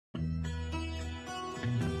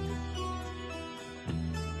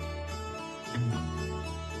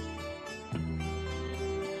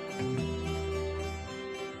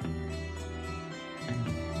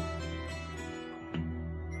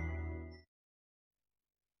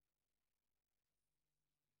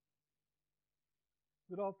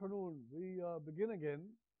Good afternoon. We begin again,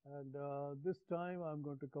 and this time I'm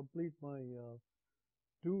going to complete my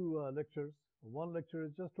two lectures. One lecture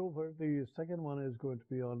is just over. The second one is going to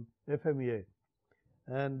be on FMEA.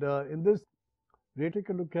 And in this, we take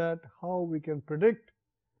a look at how we can predict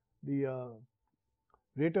the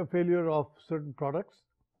rate of failure of certain products.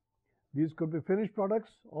 These could be finished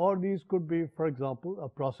products, or these could be, for example, a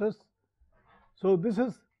process. So this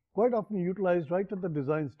is quite often utilized right at the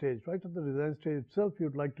design stage. Right at the design stage itself,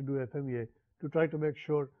 you'd like to do FMEA to try to make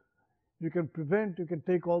sure you can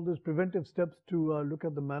take all those preventive steps to look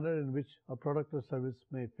at the manner in which a product or service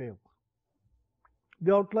may fail.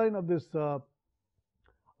 The outline of this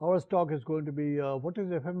hour's talk is going to be what is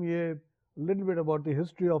FMEA, a little bit about the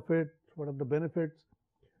history of it, what are the benefits,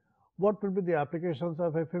 what will be the applications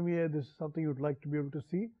of FMEA. This is something you'd like to be able to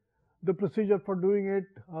see. The procedure for doing it,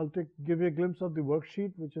 I'll give you a glimpse of the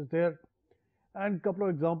worksheet which is there, and a couple of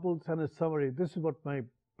examples and a summary. This is what my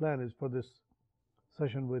plan is for this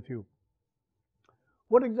session with you.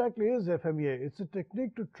 What exactly is FMEA? It's a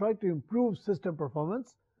technique to try to improve system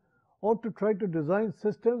performance or to try to design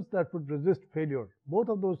systems that would resist failure. Both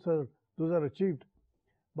of those are achieved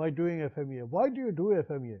by doing FMEA. Why do you do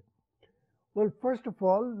FMEA? Well, first of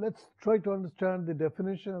all, let's try to understand the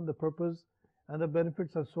definition and the purpose and the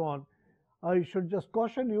benefits and so on. I should just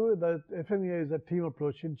caution you that FMEA is a team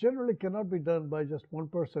approach. It generally cannot be done by just one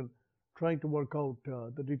person trying to work out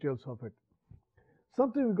the details of it.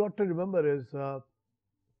 Something we've got to remember is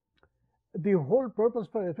the whole purpose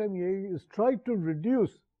for FMEA is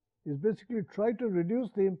basically try to reduce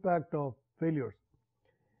the impact of failures.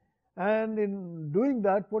 And in doing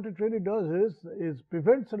that, what it really does is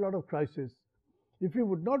prevents a lot of crises. If you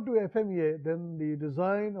would not do FMEA, then the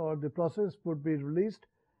design or the process would be released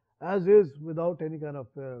as is without any kind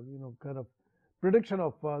of prediction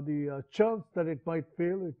of the chance that it might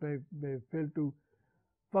fail. It may fail to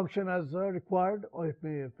function as required, or it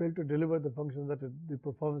may fail to deliver the function the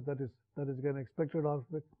performance that is again expected of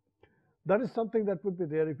it. That is something that would be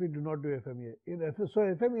there if we do not do FMEA. So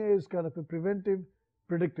FMEA is kind of a preventive,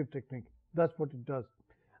 predictive technique. That's what it does.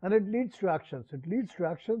 And it leads to actions. It leads to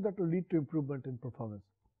actions that will lead to improvement in performance.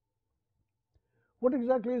 What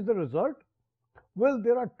exactly is the result? Well,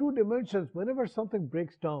 there are two dimensions. Whenever something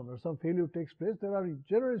breaks down or some failure takes place, there are,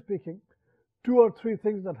 generally speaking, two or three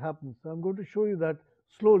things that happen. So I'm going to show you that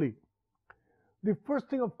slowly. The first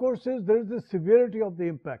thing, of course, is there is the severity of the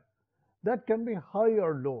impact. That can be high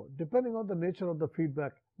or low, depending on the nature of the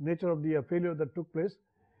feedback, nature of the failure that took place.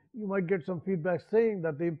 You might get some feedback saying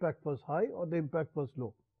that the impact was high or the impact was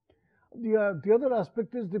low. The other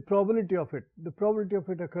aspect is the probability of it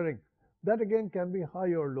occurring. That again can be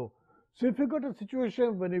high or low. So if you got a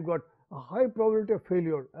situation when you've got a high probability of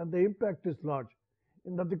failure and the impact is large,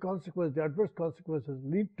 in that the adverse consequences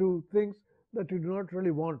lead to things that you do not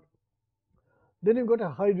really want, then you've got a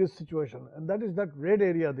high risk situation, and that is that red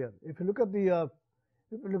area there. If you look at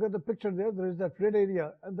the picture there is that red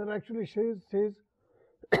area, and that actually says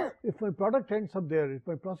if my product ends up there, if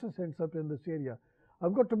my process ends up in this area,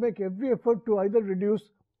 I've got to make every effort to either reduce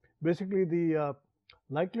basically the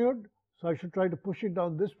likelihood, so I should try to push it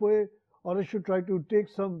down this way, or I should try to take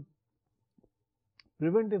some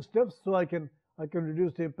preventive steps so I can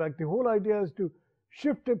reduce the impact. The whole idea is to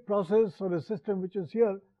shift a process or a system which is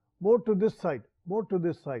here more to this side.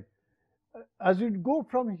 As you go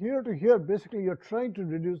from here to here, basically you're trying to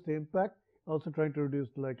reduce the impact, also trying to reduce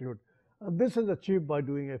the likelihood. And this is achieved by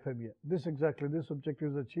doing FMEA. This objective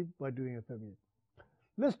is achieved by doing FMEA.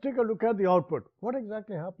 Let's take a look at the output. What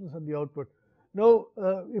exactly happens at the output? Now,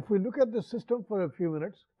 if we look at the system for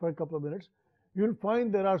a couple of minutes, you'll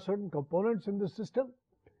find there are certain components in the system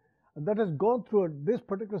that has gone through, this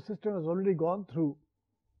particular system has already gone through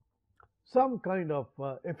some kind of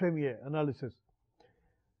FMEA analysis.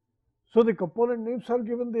 So the component names are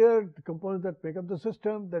given there, the components that make up the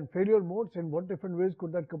system, then failure modes, in what different ways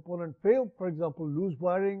could that component fail, for example, loose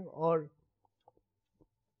wiring or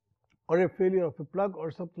a failure of a plug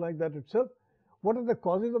or something like that itself. What are the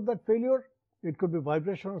causes of that failure? It could be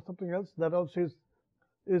vibration or something else. That also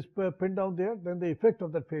is pinned down there. Then the effect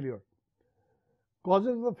of that failure. Causes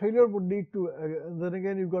of the failure would lead to, and then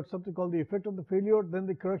again you've got something called the effect of the failure, then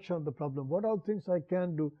the correction of the problem. What are things I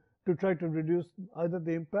can do to try to reduce either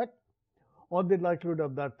the impact or the likelihood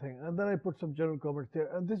of that thing? And then I put some general comments there.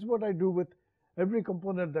 And this is what I do with every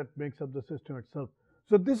component that makes up the system itself.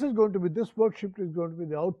 So this worksheet is going to be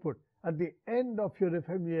the output. At the end of your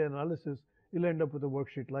FMEA analysis, you'll end up with a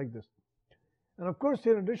worksheet like this. And of course,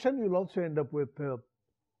 in addition, you'll also end up with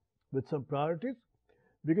some priorities,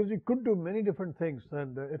 because you could do many different things.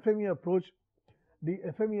 And the FMEA approach the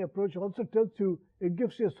FME approach also tells you, it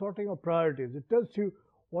gives you a sorting of priorities. It tells you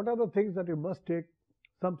what are the things that you must take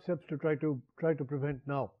some steps to try to prevent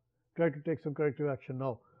now, try to take some corrective action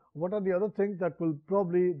now. What are the other things that could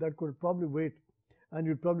probably wait, and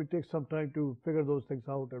you'd probably take some time to figure those things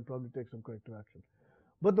out and probably take some corrective action.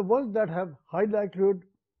 But the ones that have high likelihood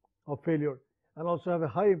of failure and also have a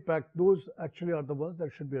high impact, those actually are the ones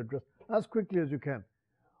that should be addressed as quickly as you can.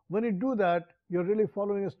 When you do that, you're really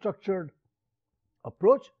following a structured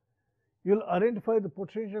approach. You'll identify the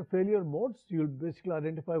potential failure modes. You'll basically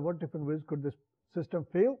identify what different ways could this system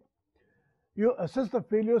fail. You assess the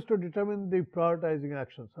failures to determine the prioritizing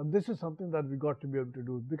actions. And this is something that we got to be able to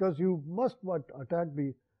do, because you must attack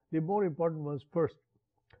the more important ones first.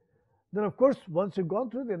 Then, of course, once you've gone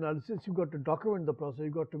through the analysis, you've got to document the process.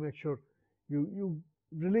 You've got to make sure you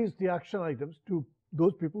release the action items to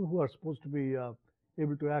those people who are supposed to be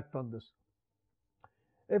able to act on this.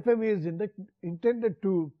 FMEA is intended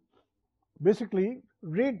to basically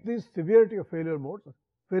rate the severity of failure modes.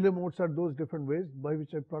 Failure modes are those different ways by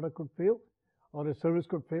which a product could fail or a service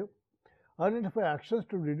could fail. Identify actions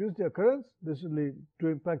to reduce the occurrence. This is to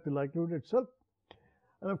impact the likelihood itself.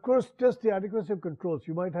 And of course, test the adequacy of controls.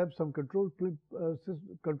 You might have some control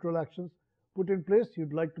actions put in place.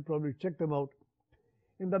 You'd like to probably check them out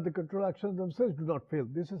in that the control actions themselves do not fail.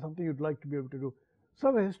 This is something you'd like to be able to do.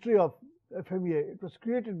 Some history of FMEA. It was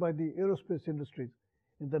created by the aerospace industries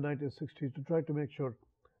in the 1960s to try to make sure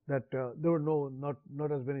that there were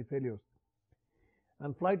not as many failures.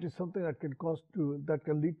 And flight is something that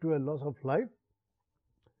can lead to a loss of life.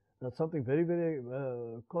 That's something very, very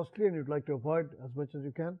costly, and you'd like to avoid as much as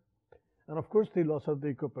you can. And of course, the loss of the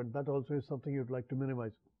equipment, that also is something you'd like to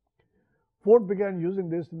minimize. Ford began using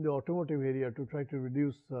this in the automotive area to try to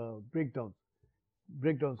reduce breakdowns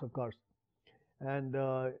of cars. And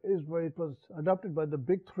it was adopted by the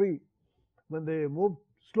big three when they moved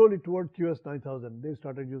slowly toward QS 9000. They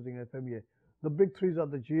started using FMEA. The big threes are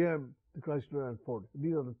the GM, the Chrysler, and Ford.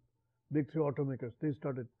 These are the big three automakers. They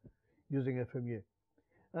started using FMEA.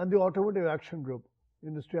 And the Automotive Action Group,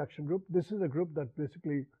 Industry Action Group, this is a group that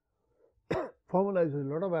basically formalizes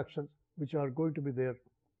a lot of actions which are going to be there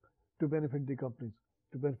to benefit the companies,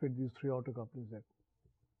 to benefit these three auto companies there.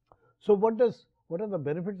 So what are the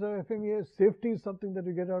benefits of FMEA? Safety is something that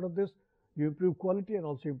you get out of this. You improve quality and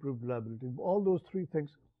also improve reliability. All those three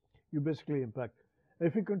things you basically impact.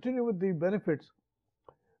 If you continue with the benefits,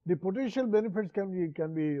 the potential benefits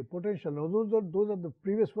can be potential. Now those are the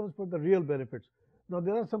previous ones for the real benefits. Now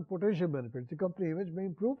there are some potential benefits. The company image may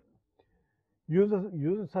improve.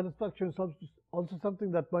 User satisfaction is also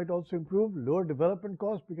something that might also improve. Lower development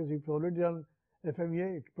cost, because if you've already done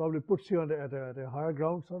FMEA, it probably puts you at a higher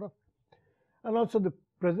ground sort of. And also the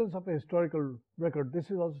presence of a historical record. This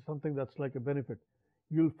is also something that's like a benefit.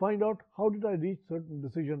 You'll find out how did I reach certain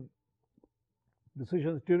decisions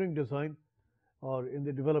during design or in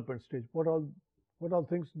the development stage. What all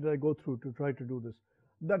things did I go through to try to do this?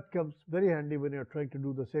 That comes very handy when you're trying to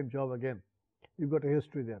do the same job again. You've got a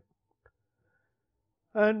history there.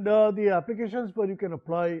 And the applications where you can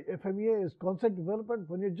apply FMEA is concept development,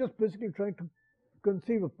 when you're just basically trying to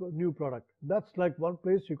conceive a new product. That's like one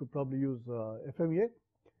place you could probably use FMEA.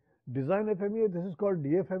 Design FMEA, this is called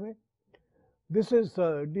DFMA. This is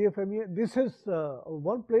DFMEA. This is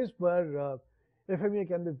one place where FMEA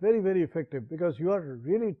can be very, very effective, because you are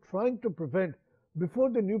really trying to prevent, before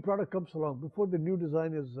the new product comes along, before the new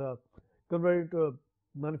design is converted to a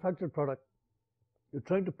manufactured product, you're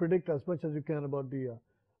trying to predict as much as you can about the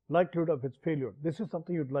likelihood of its failure. This is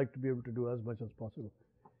something you'd like to be able to do as much as possible.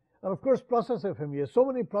 And of course, process FMEA. So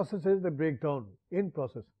many processes that break down in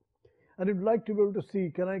process. And you'd like to be able to see,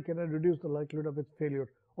 can I reduce the likelihood of its failure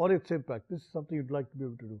or its impact? This is something you'd like to be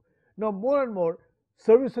able to do. Now, more and more,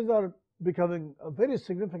 services are becoming a very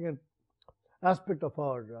significant aspect of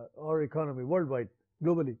our economy worldwide,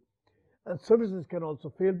 globally. And services can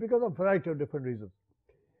also fail because of a variety of different reasons.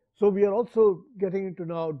 So we are also getting into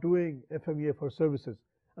now doing FMEA for services.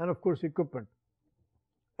 And of course, equipment.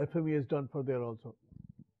 FMEA is done for there also.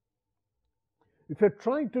 If you're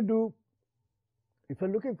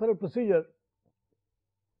looking for a procedure,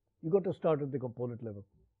 you've got to start at the component level.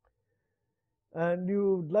 And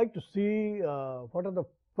you'd like to see what are the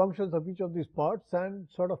functions of each of these parts, and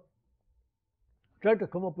sort of try to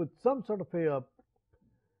come up with some sort of a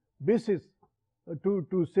basis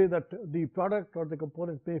to say that the product or the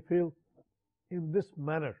component may fail in this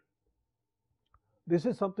manner. This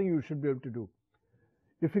is something you should be able to do.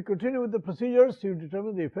 If you continue with the procedures, you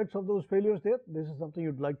determine the effects of those failures there. This is something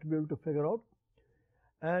you'd like to be able to figure out.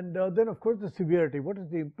 And then, of course, the severity. What is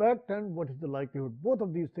the impact and what is the likelihood? Both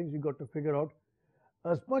of these things you got to figure out.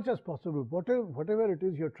 as much as possible, whatever it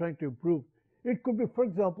is you're trying to improve. It could be, for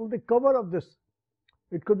example, the cover of this.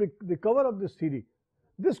 It could be the cover of this CD.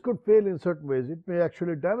 This could fail in certain ways. It may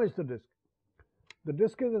actually damage the disk. The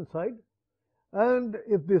disk is inside, and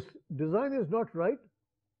if this design is not right,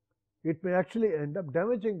 it may actually end up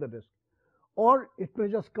damaging the disk. Or it may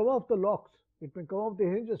just come off the locks. It may come off the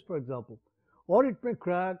hinges, for example. Or it may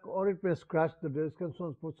crack, or it may scratch the disk, and so on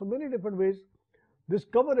and so forth. So many different ways. This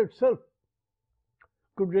cover itself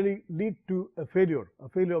could really lead to a failure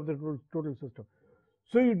of the total system.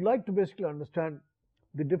 So you'd like to basically understand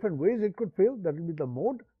the different ways it could fail. That will be the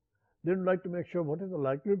mode. Then you'd like to make sure what is the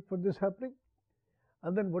likelihood for this happening,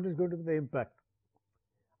 and then what is going to be the impact.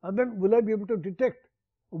 And then will I be able to detect?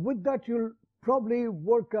 With that, you'll probably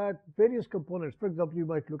work at various components. For example, you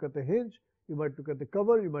might look at the hinge, you might look at the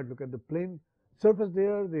cover, you might look at the plain surface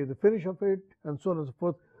there, the finish of it, and so on and so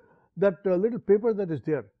forth. That little paper that is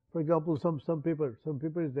there, for example, some paper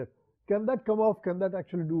is there. Can that come off? Can that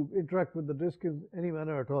actually interact with the disk in any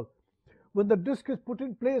manner at all? When the disk is put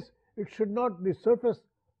in place, it should not, the surface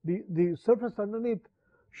underneath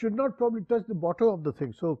should not probably touch the bottom of the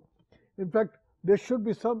thing. So, in fact, there should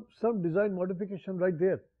be some design modification right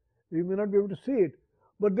there. You may not be able to see it,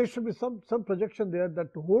 but there should be some projection there that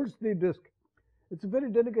holds the disk. It's a very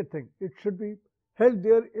delicate thing. It should be held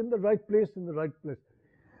there in the right place,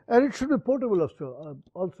 And it should be portable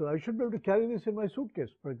also. I should be able to carry this in my suitcase,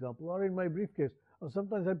 for example, or in my briefcase. Or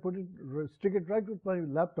sometimes I stick it right with my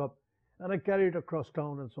laptop, and I carry it across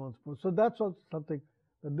town and so on and so forth. So that's also something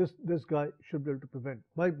that this guy should be able to prevent.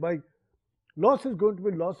 My loss is going to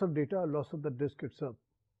be loss of data, loss of the disk itself.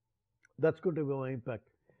 That's going to be my impact.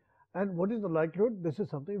 And what is the likelihood? This is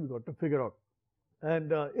something we've got to figure out.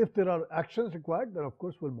 And if there are actions required, then of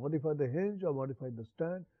course we'll modify the hinge or modify the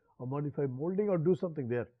stand or modify molding or do something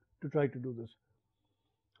there to try to do this.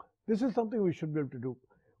 This is something we should be able to do.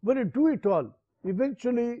 When you do it all,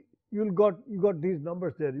 eventually you got these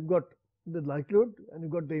numbers there. You've got the likelihood and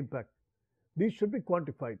you've got the impact. These should be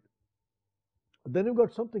quantified. Then you've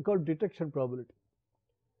got something called detection probability.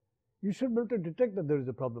 You should be able to detect that there is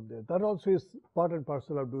a problem there. That also is part and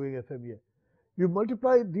parcel of doing FMEA. You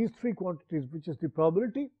multiply these three quantities, which is the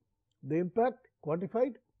probability, the impact,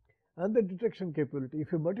 quantified, and the detection capability.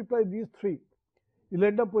 If you multiply these three, you'll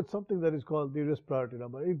end up with something that is called the risk priority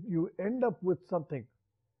number. If you end up with something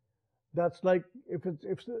that's like, if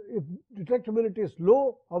detectability is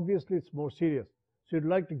low, obviously it's more serious. So you'd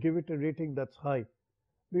like to give it a rating that's high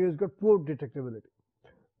because it's got poor detectability.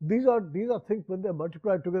 These are things, when they're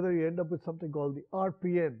multiplied together, you end up with something called the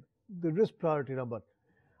RPN, the risk priority number.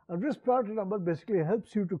 And risk priority number basically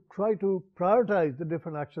helps you to try to prioritize the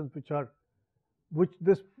different actions which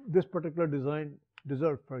this particular design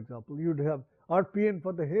deserves. For example, you'd have RPN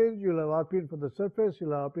for the hinge, you'll have RPN for the surface,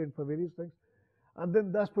 you'll have RPN for various things, and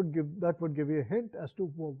then that would give you a hint as to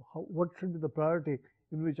what should be the priority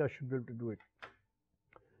in which I should be able to do it.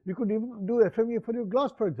 You could even do FMEA for your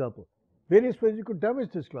glass, for example. Various ways you could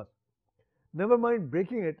damage this glass. Never mind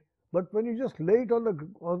breaking it, but when you just lay it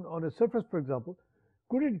on a surface, for example,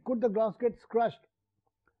 could the glass get scratched?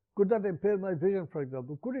 Could that impair my vision, for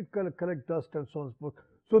example? Could it collect dust and so on and so forth?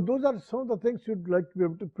 So those are some of the things you'd like to be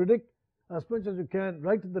able to predict as much as you can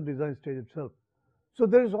right in the design stage itself. So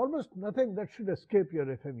there is almost nothing that should escape your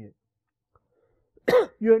FMEA.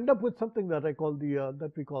 You end up with something that we call the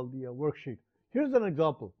worksheet. Here's an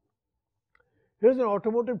example. Here's an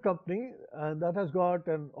automotive company, and that has got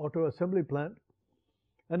an auto assembly plant,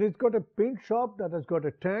 and it's got a paint shop that has got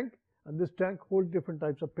a tank, and this tank holds different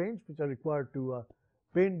types of paints which are required to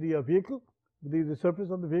paint the vehicle, the surface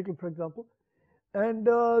of the vehicle, for example. And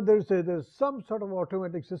there's some sort of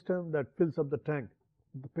automatic system that fills up the tank,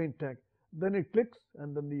 the paint tank. Then it clicks,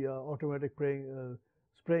 and then the automatic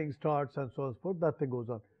spraying starts, and so on and so forth. That thing goes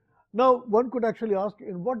on. Now, one could actually ask,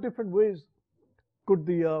 in what different ways could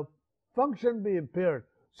the function be impaired?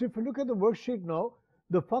 So if you look at the worksheet now,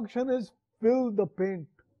 the function is fill the paint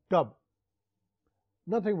tub.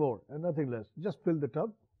 Nothing more and nothing less. Just fill the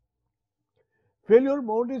tub. Failure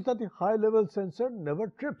mode is that the high level sensor never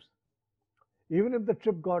trips. Even if the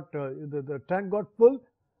tank got full,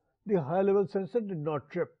 the high level sensor did not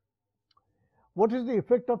trip. What is the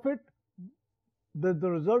effect of it? The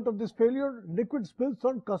result of this failure, liquid spills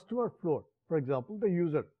on customer floor, for example, the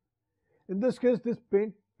user. In this case, this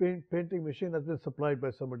painting machine has been supplied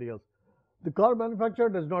by somebody else. The car manufacturer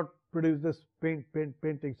does not produce this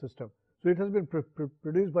painting system. So it has been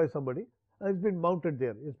produced by somebody, and it's been mounted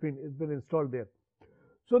there. It's been installed there.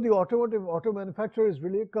 So the auto manufacturer is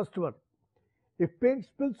really a customer. If paint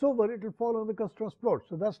spills over, it will fall on the customer's floor.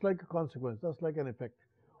 So that's like a consequence. That's like an effect.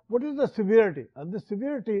 What is the severity? And the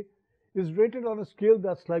severity is rated on a scale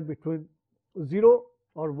that's like between 0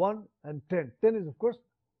 or 1 and 10. 10 is, of course,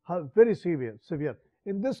 very severe.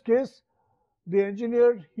 In this case, the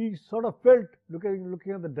engineer, he sort of felt,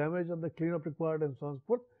 looking at the damage and the cleanup required and so on and so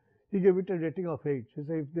forth, he gave it a rating of 8. He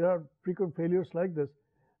said if there are frequent failures like this,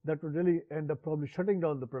 that would really end up probably shutting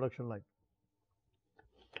down the production line.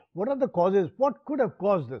 What are the causes? What could have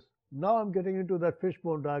caused this? Now I'm getting into that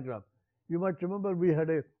fishbone diagram. You might remember we had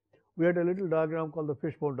a little diagram called the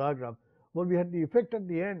fishbone diagram, where we had the effect at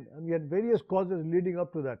the end and we had various causes leading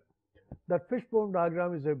up to that. That fishbone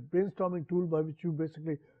diagram is a brainstorming tool by which you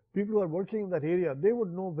basically, people who are working in that area, they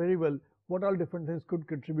would know very well what all different things could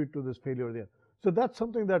contribute to this failure there. So that's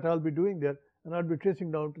something that I'll be doing there, and I'll be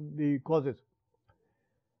tracing down to the causes.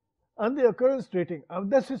 And the occurrence rating,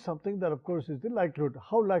 this is something that of course is the likelihood,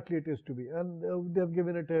 how likely it is to be, and they have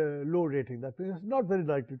given it a low rating. That means it's not very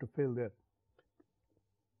likely to fail there.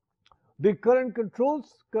 The current control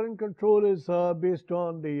is based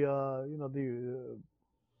on the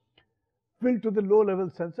filled to the low level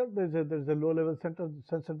sensor. There's a low level sensor.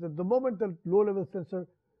 The moment the low level sensor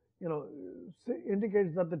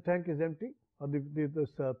indicates that the tank is empty, or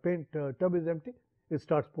this paint tub is empty, it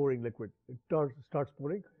starts pouring liquid. It starts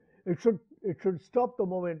pouring. It should stop the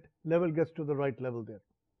moment level gets to the right level there.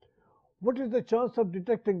 What is the chance of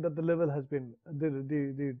detecting that the level has been,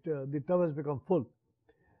 the tub has become full?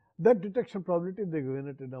 That detection probability, they've given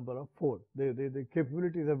it a number of 4. The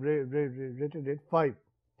capabilities have rated it 5.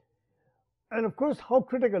 And of course, how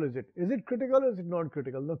critical is it? Is it critical or is it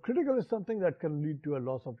non-critical? Now, critical is something that can lead to a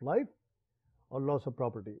loss of life or loss of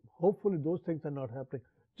property. Hopefully, those things are not happening.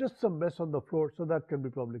 Just some mess on the floor, so that can be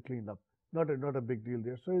probably cleaned up. Not a big deal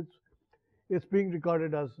there. So it's being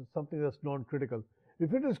regarded as something that's non-critical.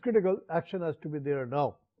 If it is critical, action has to be there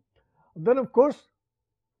now. Then, of course,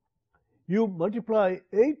 you multiply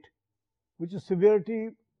 8, which is severity,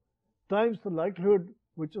 times the likelihood,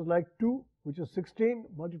 which is like 2, which is 16,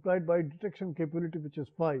 multiplied by detection capability, which is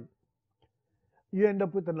 5. You end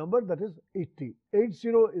up with a number that is 80. 80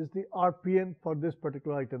 is the RPN for this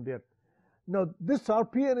particular item there. Now, this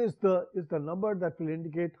RPN is the number that will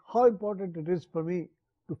indicate how important it is for me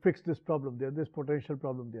to fix this problem there, this potential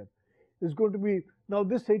problem there. It's going to be, now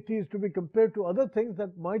this 80 is to be compared to other things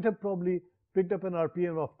that might have probably picked up an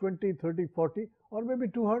RPM of 20, 30, 40, or maybe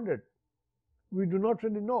 200. We do not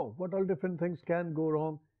really know what all different things can go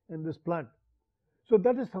wrong in this plant. So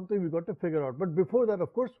that is something we got to figure out. But before that,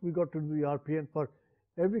 of course, we got to do the RPN for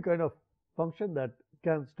every kind of function that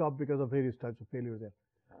can stop because of various types of failure there.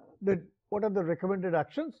 Then what are the recommended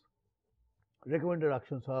actions? Recommended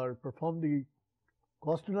actions are perform the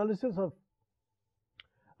cost analysis of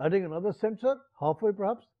adding another sensor, halfway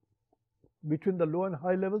perhaps, between the low and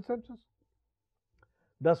high level sensors.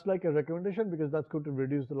 That's like a recommendation because that's going to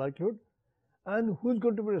reduce the likelihood. And who's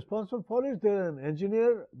going to be responsible for it? There's an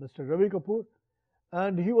engineer, Mr. Ravi Kapoor,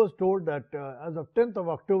 and he was told that as of 10th of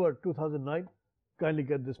October 2009, kindly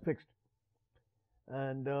get this fixed.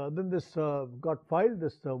 And then this got filed,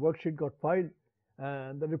 this worksheet got filed,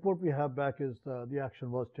 and the report we have back is the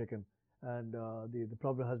action was taken, and the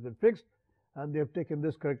problem has been fixed, and they have taken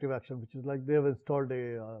this corrective action, which is like they have installed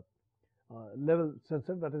a level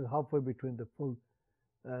sensor that is halfway between the full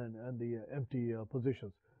and the empty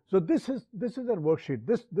positions. So this is a worksheet.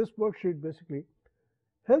 This worksheet basically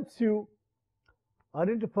helps you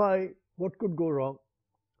identify what could go wrong,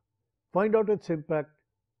 find out its impact,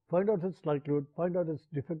 find out its likelihood, find out its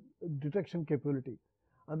detection capability,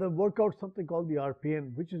 and then work out something called the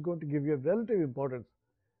RPN, which is going to give you a relative importance,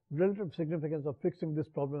 relative significance of fixing this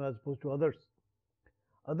problem as opposed to others.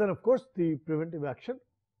 And then, of course, the preventive action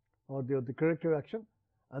or the corrective action,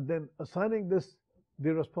 and then assigning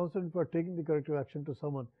the responsibility for taking the corrective action to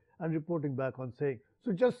someone and reporting back on saying.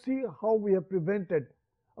 So just see how we have prevented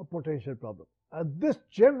a potential problem. And this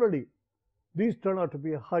generally, these turn out to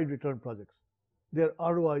be high return projects. Their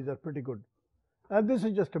ROIs are pretty good. And this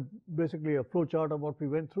is just basically a flow chart of what we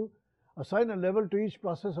went through. Assign a level to each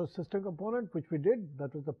process or system component, which we did.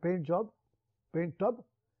 That was the paint job, paint tub.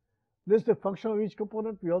 List the function of each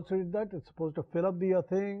component. We also did that. It's supposed to fill up the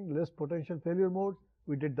thing, list potential failure modes.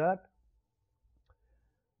 We did that.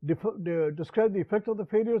 Describe the effect of the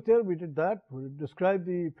failures there. We did that. We describe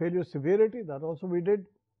the failure severity. That also we did.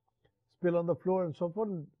 Spill on the floor and so forth.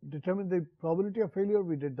 Determine the probability of failure.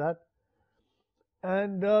 We did that.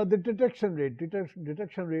 And the detection rate.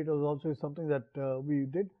 Detection rate was also something that we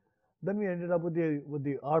did. Then we ended up with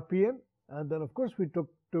the RPN, and then of course we took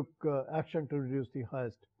action to reduce the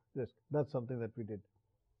highest risk. That's something that we did.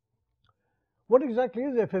 What exactly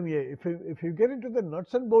is FMEA? If you get into the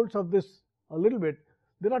nuts and bolts of this a little bit,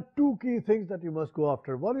 there are two key things that you must go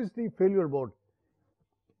after. One is the failure mode.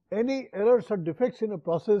 Any errors or defects in a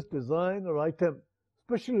process, design, or item,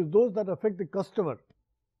 especially those that affect the customer,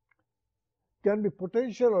 can be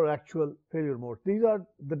potential or actual failure modes. These are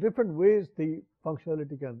the different ways the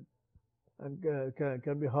functionality can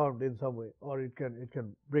be harmed in some way, or it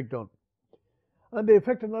can break down. And the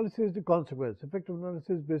effect analysis is the consequence. Effect analysis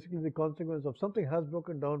is basically the consequence of something has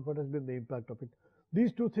broken down, what has been the impact of it.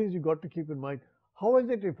 These two things you got to keep in mind. How has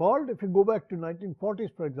it evolved? If you go back to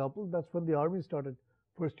 1940s, for example, that's when the Army started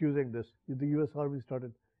first using this. The US Army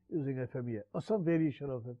started using FMEA, or some variation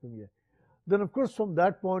of FMEA. Then, of course, from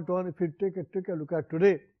that point on, if you take a look at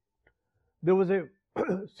today, there was a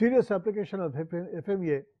serious application of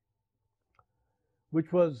FMEA,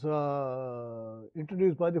 which was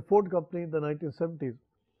introduced by the Ford company in the 1970s.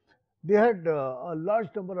 They had a large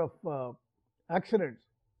number of accidents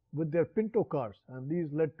with their Pinto cars, and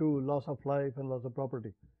these led to loss of life and loss of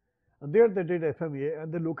property. And there they did FMEA,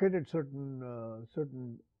 and they located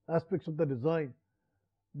certain aspects of the design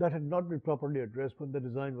that had not been properly addressed when the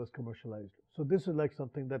design was commercialized. So this is like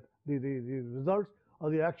something that the results or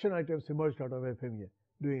the action items emerged out of FMEA,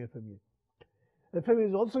 doing FMEA. FMEA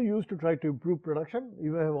is also used to try to improve production.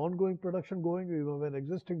 You may have ongoing production going, you may have an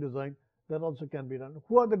existing design, that also can be done.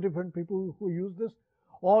 Who are the different people who use this?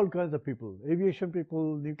 All kinds of people: aviation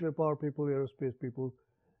people, nuclear power people, aerospace people,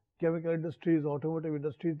 chemical industries, automotive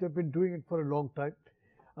industries. They've been doing it for a long time.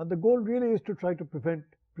 And the goal really is to try to prevent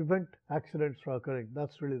accidents from occurring.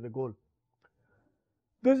 That's really the goal.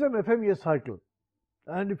 There's an FMEA cycle.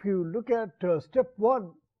 And if you look at step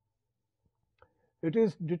 1, it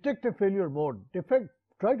is detect a failure mode.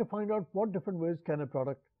 Try to find out what different ways can a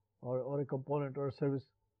product or a component or a service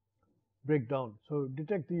break down. So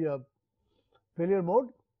detect the failure mode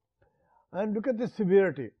and look at the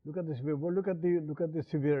severity. Look at the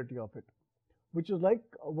severity of it, which is like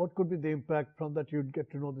what could be the impact. From that you'd get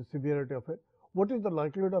to know the severity of it. What is the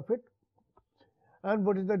likelihood of it, and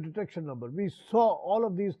what is the detection number? We saw all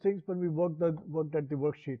of these things when we worked at the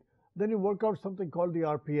worksheet. Then you work out something called the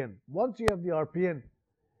RPN. Once you have the RPN,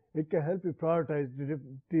 it can help you prioritize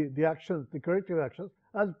the actions, the corrective actions,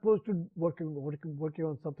 as opposed to working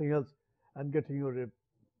on something else and getting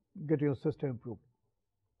your system improved.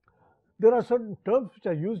 There are certain terms which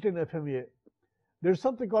are used in FMEA. There is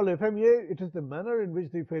something called FMEA. It is the manner in which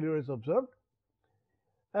the failure is observed.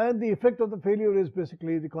 And the effect of the failure is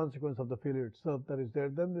basically the consequence of the failure itself that is there.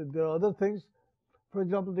 Then there are other things. For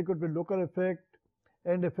example, there could be local effect,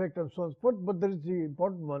 end effect, and so on and so forth. But there is the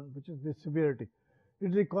important one, which is the severity.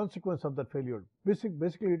 It is the consequence of that failure.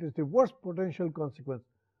 Basically, it is the worst potential consequence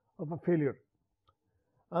of a failure.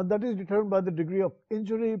 And that is determined by the degree of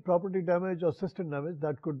injury, property damage, or system damage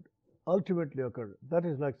that could ultimately occur. That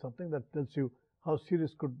is like something that tells you how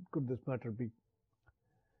serious could this matter be.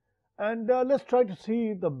 And let's try to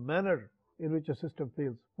see the manner in which a system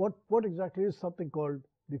fails. What exactly is something called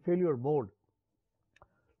the failure mode?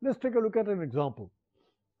 Let's take a look at an example.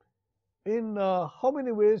 In how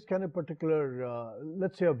many ways can a particular,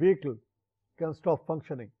 let's say a vehicle, can stop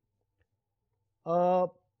functioning?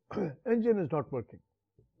 Engine is not working.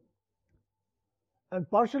 And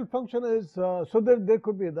partial function is, so there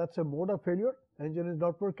could be, that's a mode of failure. Engine is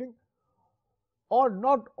not working. Or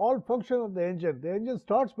not all function of the engine. The engine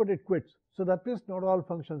starts but it quits. So that means not all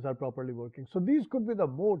functions are properly working. So these could be the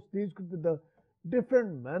modes. These could be the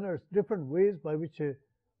different manners, different ways by which a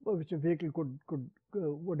vehicle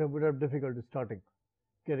would have difficulty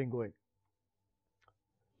getting going.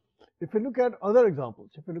 If you look at other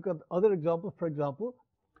examples, for example,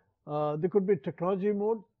 there could be technology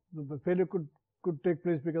mode. The failure could take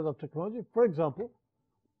place because of technology. For example,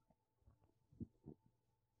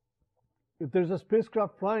 if there is a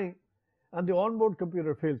spacecraft flying and the onboard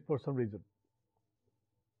computer fails for some reason,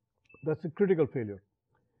 that's a critical failure.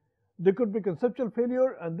 There could be conceptual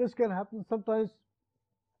failure, and this can happen sometimes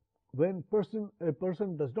when a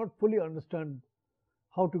person does not fully understand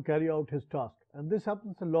how to carry out his task. And this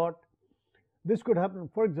happens a lot. This could happen,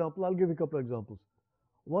 for example, I'll give you a couple of examples.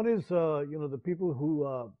 One is, the people who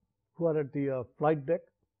are at the flight deck.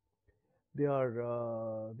 They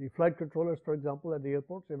are the flight controllers, for example, at the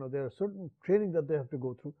airports. There are certain training that they have to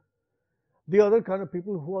go through. The other kind of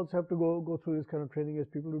people who also have to go through this kind of training is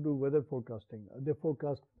people who do weather forecasting. They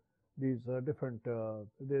forecast these different,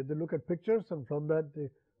 they look at pictures, and from that,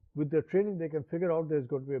 with their training, they can figure out there's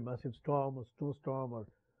going to be a massive storm, or snowstorm, or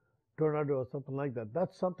tornado, or something like that.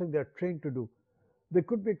 That's something they're trained to do. There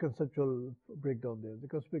could be a conceptual breakdown there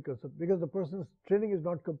because the person's training is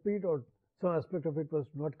not complete, or some aspect of it was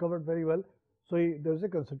not covered very well. So there's a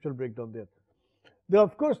conceptual breakdown there.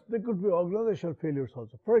 Of course, there could be organizational failures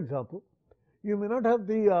also. For example, you may not have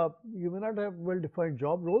well-defined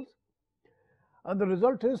job roles, And the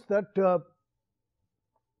result is that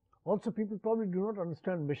also people probably do not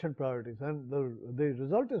understand mission priorities. And the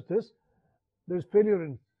result is this: there is failure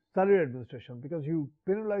in salary administration because you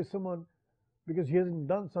penalize someone because he hasn't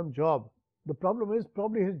done some job. The problem is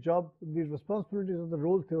probably his job, the responsibilities and the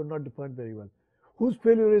roles, they were not defined very well. Whose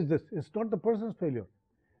failure is this? It's not the person's failure.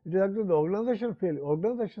 It is actually the organization's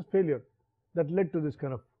failure that led to this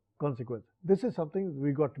kind of consequence. This is something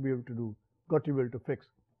we got to be able to do, got to be able to fix.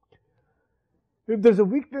 If there's a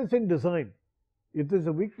weakness in design, if there's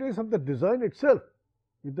a weakness of the design itself,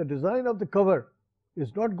 if the design of the cover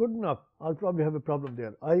is not good enough, I'll probably have a problem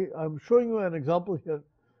there. I'm showing you an example here,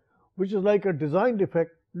 which is like a design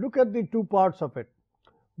defect. Look at the two parts of it.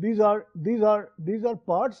 These are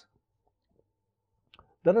parts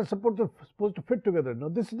that are supposed to fit together. Now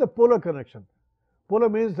this is the polar connection. Polar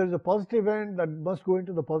means there is a positive end that must go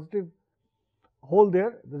into the positive hole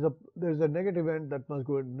there. There's a negative end that must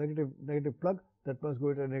go into negative plug that must go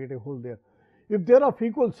into a negative hole there. If they're of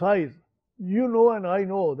equal size, you know and I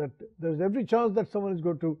know that there's every chance that someone is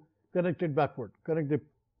going to connect it backward, connect the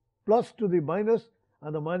plus to the minus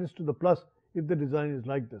and the minus to the plus if the design is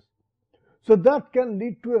like this. So that can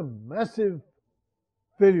lead to a massive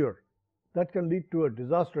failure. That can lead to a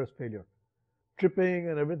disastrous failure, tripping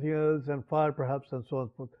and everything else, and fire perhaps, and so on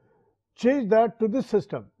and so forth. Change that to this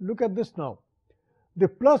system. Look at this now. The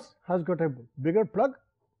plus has got a bigger plug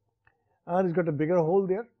and it's got a bigger hole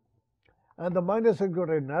there, and the minus has got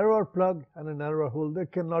a narrower plug and a narrower hole. There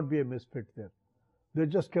cannot be a misfit there. There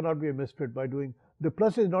just cannot be a misfit by doing. The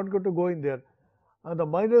plus is not going to go in there, and the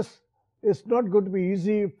minus is not going to be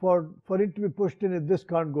easy for it to be pushed in if this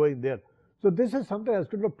can't go in there. So this is something that's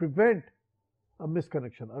going to prevent a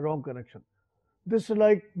misconnection, a wrong connection. This is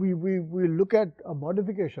like we look at a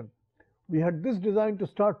modification. We had this design to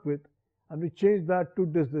start with, and we changed that to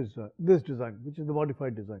this design, which is the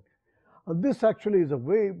modified design. And this actually is a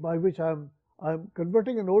way by which I'm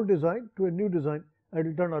converting an old design to a new design, and it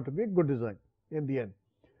will turn out to be a good design in the end.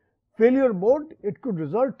 Failure mode, it could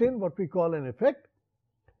result in what we call an effect,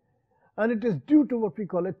 and it is due to what we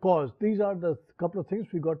call a cause. These are the couple of things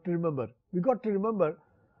we got to remember. We got to remember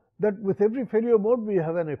that with every failure mode we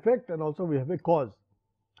have an effect and also we have a cause.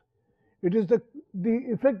 It is the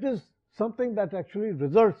effect is something that actually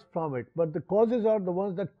results from it, but the causes are the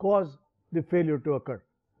ones that cause the failure to occur.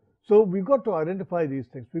 So we got to identify these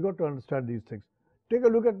things. We got to understand these things. Take a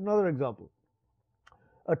look at another example.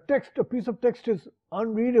 A piece of text is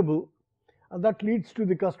unreadable, and that leads to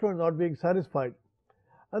the customer not being satisfied.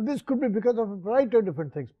 And this could be because of a variety of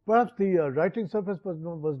different things. Perhaps the writing surface was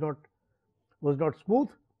not smooth.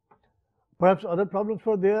 Perhaps other problems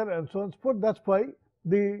were there, and so on and so forth. That's why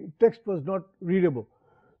the text was not readable.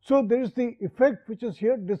 So there is the effect which is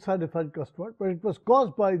here, dissatisfied customer, but it was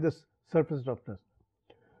caused by this surface roughness.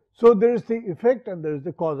 So there is the effect and there is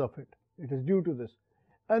the cause of it. It is due to this.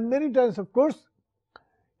 And many times, of course,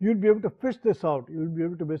 you'll be able to fish this out. You'll be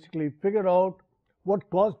able to basically figure out what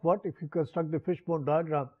caused what if you construct the fishbone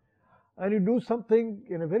diagram, and you do something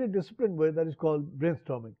in a very disciplined way that is called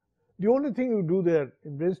brainstorming. The only thing you do there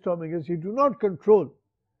in brainstorming is you do not control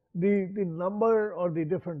the number or the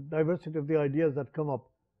different diversity of the ideas that come up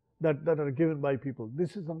that are given by people.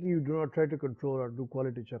 This is something you do not try to control or do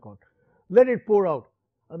quality check on. Let it pour out,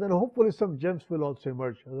 and then hopefully some gems will also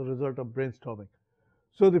emerge as a result of brainstorming.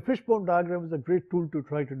 So the fishbone diagram is a great tool to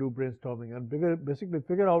try to do brainstorming and basically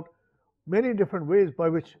figure out many different ways by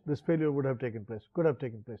which this failure could have taken place.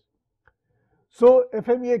 So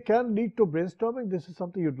FMEA can lead to brainstorming. This is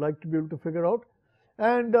something you'd like to be able to figure out.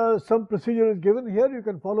 And some procedure is given here. You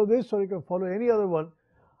can follow this or you can follow any other one.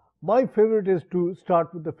 My favorite is to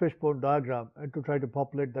start with the fishbone diagram and to try to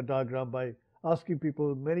populate the diagram by asking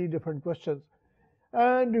people many different questions.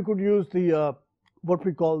 And you could use the what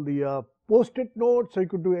we call the post-it notes, so you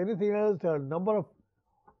could do anything else. There are a number of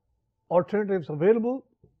alternatives available.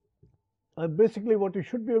 And basically what you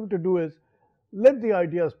should be able to do is let the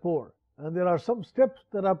ideas pour. And there are some steps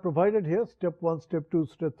that are provided here, step 1, step 2,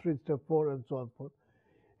 step 3, step 4, and so on and so forth.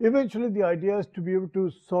 Eventually the idea is to be able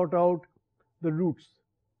to sort out the roots,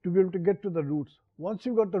 to be able to get to the roots. Once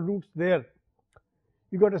you've got the roots there,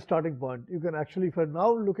 you got a starting point. You can actually, if you're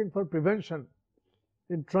now looking for prevention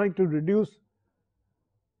in trying to reduce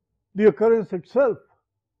the occurrence itself,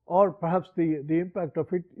 or perhaps the impact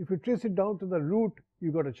of it, if you trace it down to the root,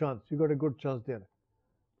 you got a chance. You got a good chance there.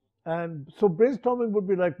 And so brainstorming would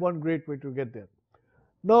be like one great way to get there.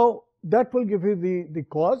 Now that will give you the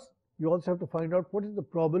cause. You also have to find out what is the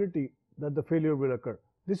probability that the failure will occur.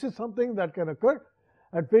 This is something that can occur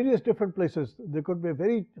at various different places. There could be a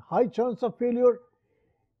very high chance of failure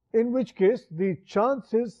in which case the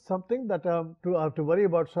chance is something that I have to worry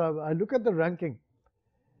about. So I look at the ranking,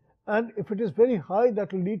 and if it is very high,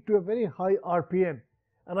 that will lead to a very high RPN,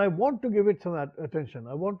 and I want to give it some attention.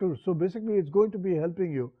 I want to, so basically it's going to be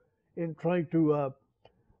helping you in trying to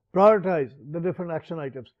prioritize the different action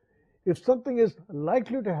items. If something is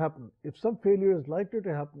likely to happen, if some failure is likely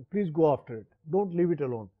to happen, please go after it. Don't leave it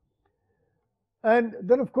alone. And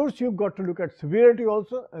then of course you've got to look at severity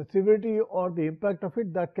also, and severity or the impact of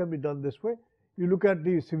it, that can be done this way. You look at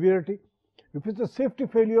the severity. If it's a safety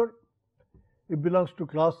failure, it belongs to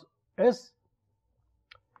class S.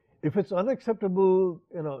 If it's unacceptable,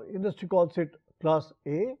 industry calls it class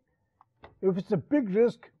A. If it's a big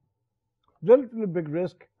risk, relatively big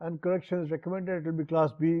risk, and correction is recommended, it will be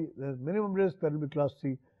class B. There's minimum risk, that will be class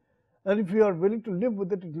C. And if you are willing to live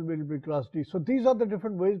with it, it will be class D. So these are the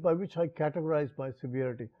different ways by which I categorize my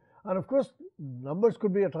severity. And of course, numbers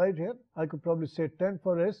could be tried here. I could probably say 10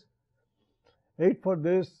 for S, 8 for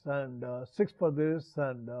this, and 6 for this,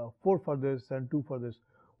 and 4 for this, and 2 for this.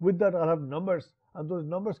 With that, I'll have numbers, and those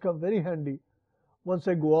numbers come very handy once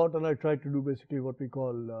I go out and I try to do basically what we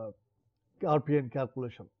call RPN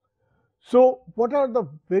calculation. So what are the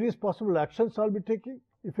various possible actions I'll be taking?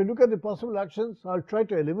 If you look at the possible actions, I'll try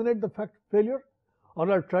to eliminate the failure,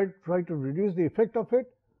 or I'll try to reduce the effect of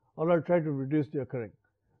it, or I'll try to reduce the occurring.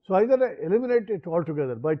 So either I eliminate it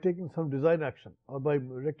altogether by taking some design action or by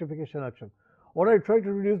rectification action, or I try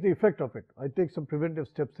to reduce the effect of it. I take some preventive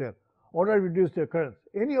steps there, or I reduce the occurrence.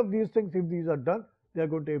 Any of these things, if these are done, they are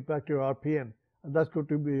going to impact your RPN, and that's going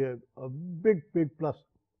to be a big plus.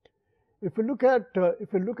 If you look at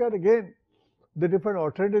again the different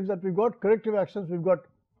alternatives that we've got, corrective actions we've got.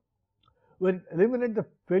 When eliminate the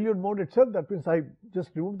failure mode itself, that means I just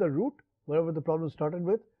remove the root, wherever the problem started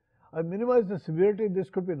with. I minimize the severity. This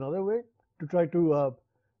could be another way to try to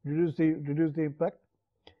reduce the impact,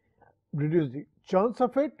 reduce the chance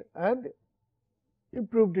of it, and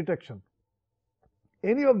improve detection.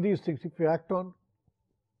 Any of these things, if you act on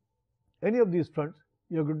any of these fronts,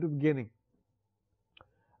 you're going to be gaining.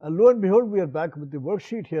 And lo and behold, we are back with the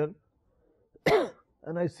worksheet here,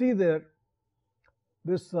 and I see there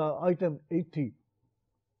this item 80.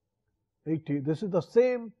 This is the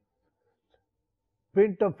same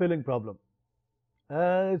paint tub filling problem,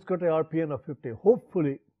 and it's got a RPN of 50.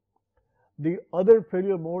 Hopefully, the other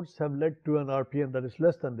failure modes have led to an RPN that is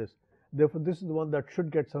less than this. Therefore, this is the one that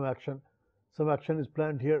should get some action. Some action is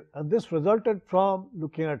planned here, and this resulted from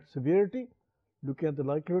looking at severity, looking at the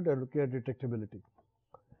likelihood, and looking at detectability.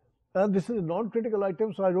 And this is a non-critical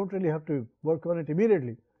item, so I don't really have to work on it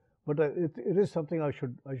immediately. But it is something I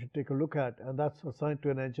should take a look at, and that's assigned to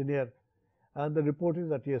an engineer. And the report is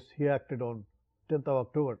that yes, he acted on 10th of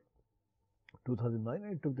October 2009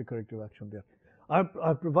 and took the corrective action there.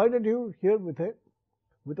 I've provided you here with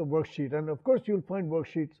a worksheet, and of course you'll find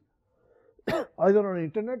worksheets either on the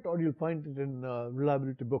internet or you'll find it in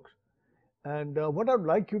reliability books. And what I'd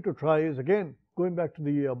like you to try is, again, going back to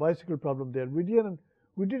the bicycle problem there. We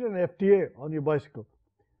did an FTA on your bicycle.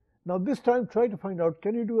 Now this time try to find out,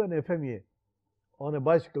 can you do an FMEA on a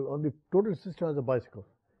bicycle, on the total system as a bicycle?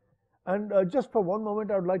 And just for one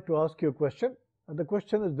moment I would like to ask you a question, and the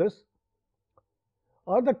question is this: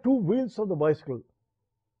 are the two wheels of the bicycle,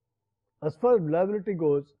 as far as reliability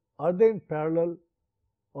goes, are they in parallel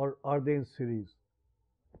or are they in series?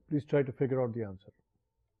 Please try to figure out the answer.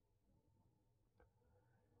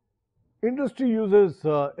 Industry uses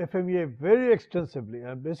FMEA very extensively,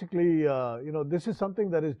 and basically, this is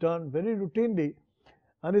something that is done very routinely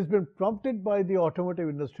and has been prompted by the Automotive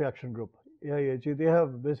Industry Action Group, AIAG. They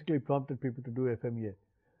have basically prompted people to do FMEA.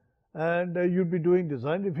 And you'll be doing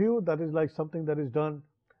design review. That is like something that is done,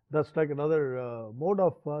 that's like another mode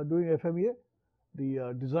of doing FMEA,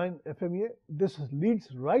 the design FMEA. This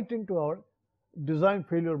leads right into our design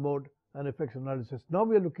failure mode and effects analysis. Now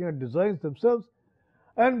we are looking at designs themselves,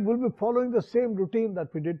 and we'll be following the same routine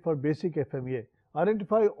that we did for basic FMEA.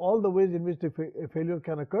 Identify all the ways in which the failure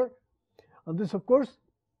can occur. And this, of course,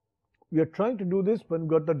 we are trying to do this when we've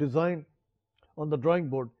got the design on the drawing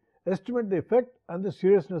board. Estimate the effect and the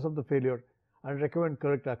seriousness of the failure and recommend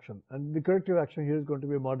correct action. And the corrective action here is going to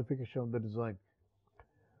be a modification of the design.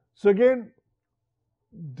 So again,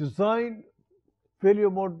 design failure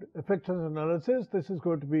mode effects analysis. This is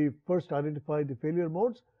going to be first identify the failure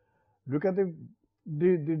modes, look at the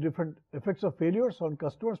different effects of failures on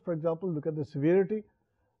customers, for example, look at the severity,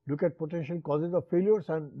 look at potential causes of failures,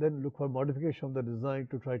 and then look for modification of the design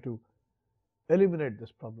to try to eliminate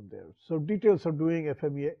this problem there. So details of doing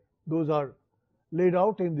FMEA, those are laid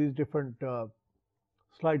out in these different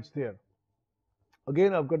slides there.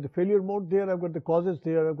 Again, I've got the failure mode there, I've got the causes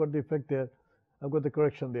there, I've got the effect there, I've got the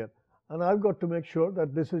correction there. And I've got to make sure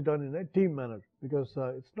that this is done in a team manner, because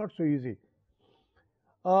it's not so easy.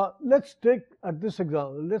 Let's take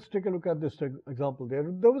a look at this example there.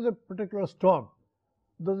 There was a particular storm.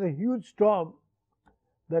 There was a huge storm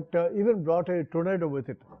that even brought a tornado with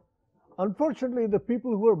it. Unfortunately, the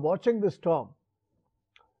people who were watching the storm,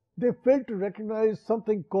 they failed to recognize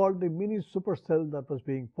something called the mini supercell that was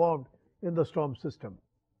being formed in the storm system.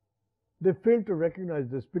 They failed to recognize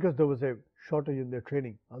this because there was a shortage in their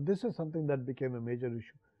training. And this is something that became a major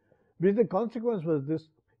issue. Because the consequence was this: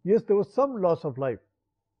 yes, there was some loss of life,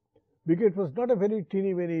 because it was not a very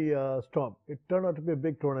teeny-weeny storm. It turned out to be a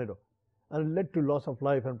big tornado, and led to loss of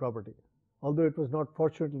life and property. Although it was not,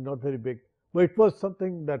 fortunately, not very big, but it was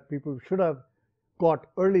something that people should have caught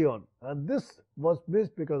early on. And this was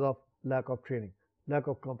missed because of lack of training, lack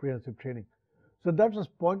of comprehensive training. So that was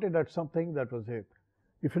pointed at something that was a.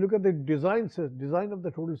 If you look at the design of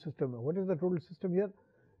the total system, what is the total system here?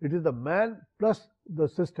 It is the man plus the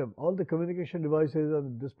system, all the communication devices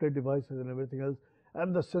and display devices and everything else,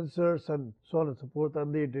 and the sensors and so on and so forth,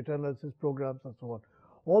 and the data analysis programs and so on.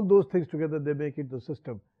 All those things together, they make it the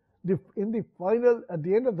system. At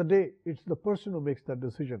the end of the day, it's the person who makes that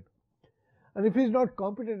decision. And if he's not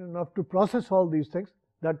competent enough to process all these things,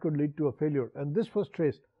 that could lead to a failure. And this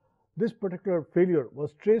particular failure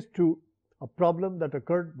was traced to a problem that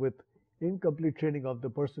occurred with incomplete training of the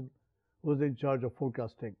person who was in charge of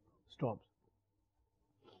forecasting storms.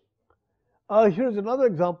 Here's another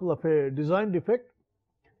example of a design defect.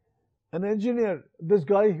 An engineer, this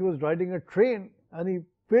guy, he was riding a train and he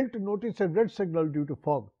failed to notice a red signal due to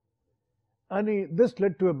fog. And this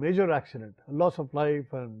led to a major accident, a loss of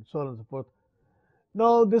life and so on and so forth.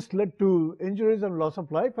 Now this led to injuries and loss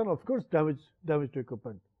of life and of course damage to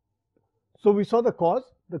equipment. So we saw the cause.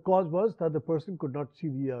 The cause was that the person could not see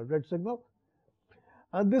the red signal.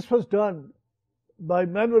 And this was done by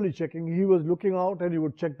manually checking. He was looking out and he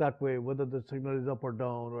would check that way, whether the signal is up or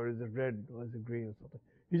down, or is it red, or is it green or something.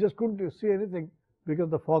 He just couldn't see anything because of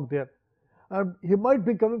the fog there. And he might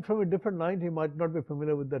be coming from a different line. He might not be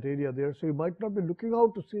familiar with that area there. So he might not be looking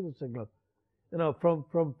out to see the signal, from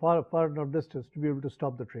far enough distance to be able to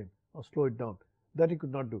stop the train or slow it down. That he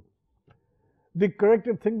could not do. The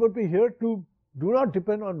corrective thing would be here to do not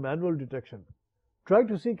depend on manual detection. Try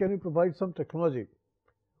to see, can you provide some technology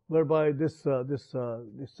whereby this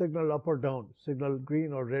signal up or down, signal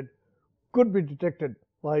green or red, could be detected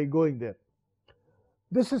by going there.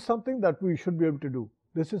 This is something that we should be able to do.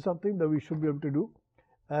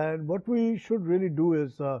 And what we should really do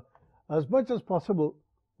is, as much as possible,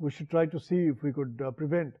 we should try to see if we could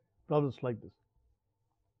prevent problems like this.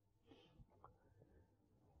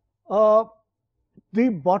 The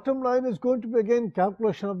bottom line is going to be again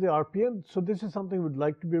calculation of the RPN. So this is something we'd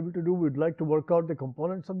like to be able to do. We'd like to work out the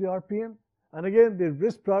components of the RPN. And again, the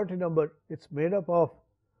risk priority number, it's made up of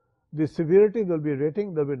the severity, there'll be a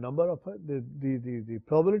rating, there'll be a number of the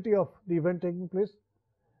probability of the event taking place,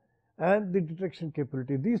 and the detection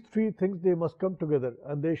capability. These three things, they must come together,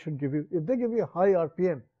 and they should give you, if they give you a high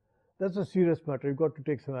RPN, that's a serious matter. You've got to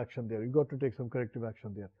take some action there. You've got to take some corrective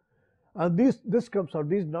action there. And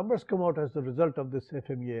these numbers come out as the result of this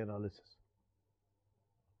FMEA analysis.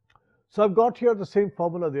 So I've got here the same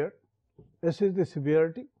formula there. S is the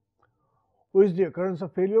severity, O is the occurrence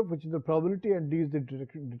of failure, which is the probability, and D is the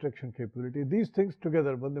detection capability. These things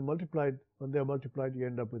together, when they are multiplied, you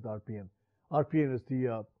end up with RPN. RPN is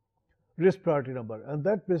the risk priority number. And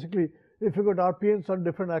that basically, if you've got RPNs on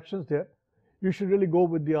different actions there, you should really go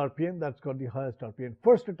with the RPN that's got the highest RPN.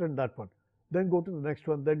 First attempt that one, then go to the next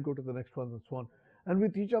one, then go to the next one, and so on. And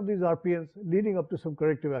with each of these RPNs leading up to some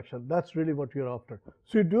corrective action, that's really what you're after.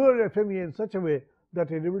 So you do your FMEA in such a way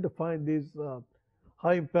that you're able to find these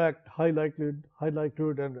high impact, high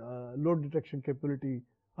likelihood, and low detection capability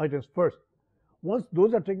items first. Once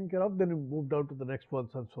those are taken care of, then you move down to the next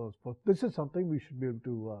ones and so on and so forth. This is something we should be able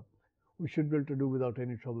to do without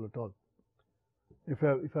any trouble at all, if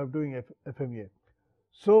I'm doing FMEA.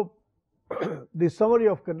 So the summary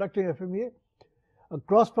of conducting FMEA: a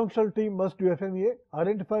cross-functional team must do FMEA,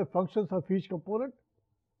 identify functions of each component,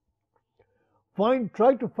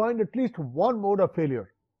 try to find at least one mode of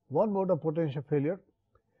failure, one mode of potential failure,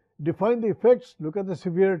 define the effects, look at the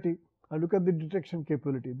severity, and look at the detection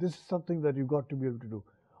capability. This is something that you've got to be able to do.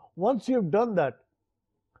 Once you've done that,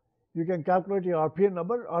 you can calculate your RPN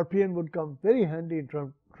number. RPN would come very handy in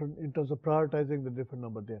terms of prioritizing the different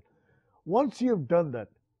number there. Once you've done that,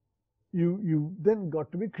 you then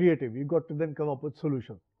got to be creative. You've got to then come up with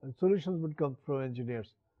solutions. And solutions would come from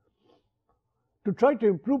engineers. To try to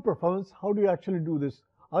improve performance, how do you actually do this?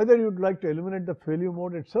 Either you'd like to eliminate the failure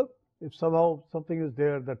mode itself, if somehow something is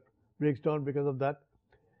there that breaks down because of that.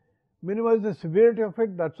 Minimize the severity of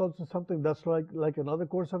it, that's also something that's like another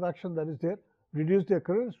course of action that is there. Reduce the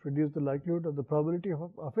occurrence, reduce the likelihood of the probability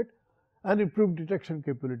of it, and improve detection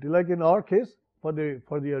capability. Like in our case, for the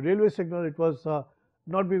railway signal, it was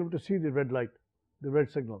not being able to see the red light, the red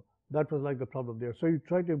signal. That was like the problem there. So you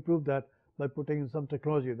try to improve that by putting in some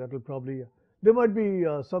technology that will probably, there might be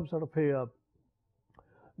some sort of a,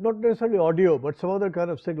 not necessarily audio, but some other kind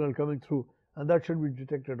of signal coming through, and that should be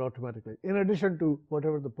detected automatically, in addition to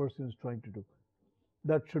whatever the person is trying to do.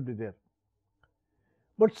 That should be there.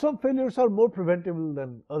 But some failures are more preventable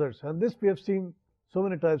than others, and this we have seen so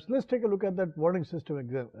many times. Let's take a look at that warning system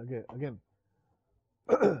again.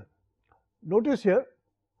 Notice here,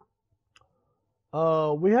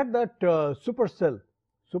 we had that supercell.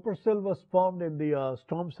 Supercell was formed in the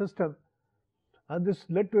storm system, and this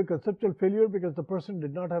led to a conceptual failure because the person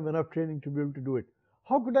did not have enough training to be able to do it.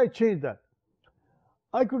 How could I change that?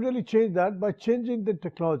 I could really change that by changing the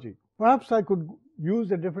technology. Perhaps I could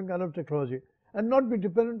use a different kind of technology and not be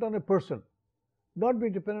dependent on a person. Not be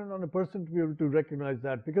dependent on a person to be able to recognize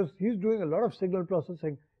that, because he's doing a lot of signal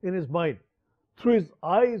processing in his mind. Through his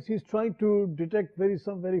eyes, he's trying to detect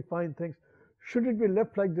some very fine things. Should it be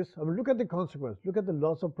left like this? I mean, look at the consequence. Look at the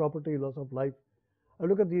loss of property, loss of life.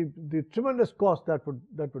 Look at the tremendous cost that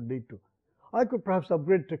would lead to. I could perhaps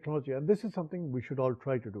upgrade technology, and this is something we should all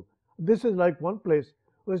try to do. This is like one place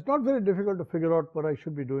where it's not very difficult to figure out what I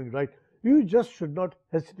should be doing right. You just should not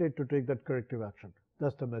hesitate to take that corrective action.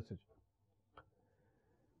 That's the message.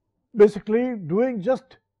 Basically, doing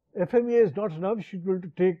just FMEA is not enough. You should be able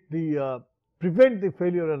to take prevent the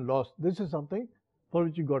failure and loss. This is something for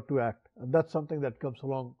which you got to act, and that's something that comes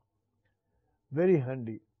along very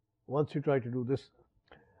handy once you try to do this.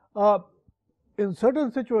 In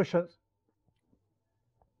certain situations,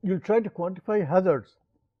 you'll try to quantify hazards,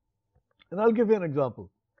 and I'll give you an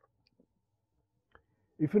example.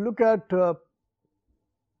 If you look at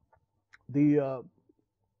the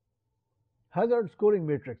hazard scoring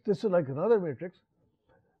matrix, this is like another matrix.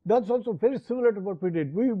 That's also very similar to what we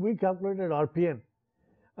did. We calculated RPN,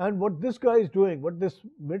 and what this guy is doing, what this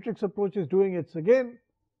matrix approach is doing, it's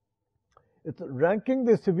ranking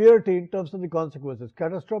the severity in terms of the consequences: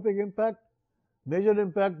 catastrophic impact, major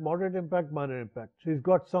impact, moderate impact, minor impact. So he's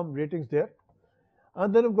got some ratings there.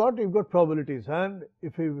 And then you've got probabilities, and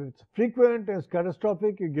if it's frequent and it's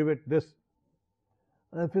catastrophic, you give it this,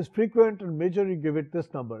 and if it's frequent and major, you give it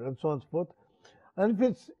this number, and so on and so forth. And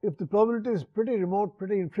if the probability is pretty remote,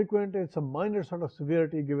 pretty infrequent, it's a minor sort of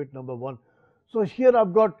severity, you give it number 1. So here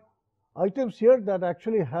I've got items here that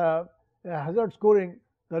actually have a hazard scoring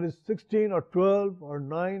that is 16 or 12 or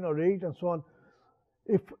 9 or 8 and so on.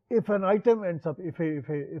 If an item ends up, if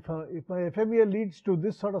my FMEA leads to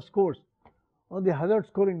this sort of scores on the hazard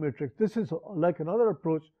scoring matrix, this is like another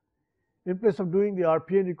approach. In place of doing the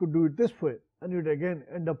RPN, you could do it this way, and you'd again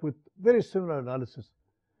end up with very similar analysis.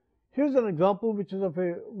 Here's an example which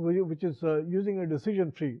is using a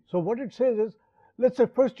decision tree. So what it says is, let's say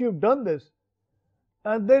first you've done this,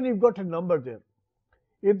 and then you've got a number there.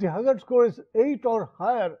 If the hazard score is 8 or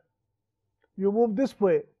higher, you move this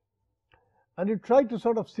way, and you try to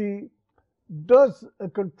sort of see, does a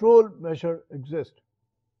control measure exist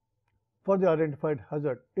for the identified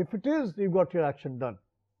hazard? If it is, you've got your action done.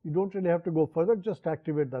 You don't really have to go further, just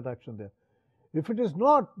activate that action there. If it is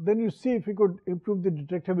not, then you see if you could improve the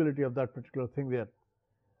detectability of that particular thing there.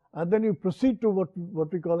 And then you proceed to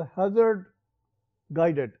what we call a hazard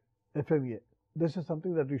guided FMEA. This is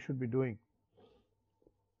something that you should be doing.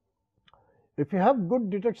 If you have good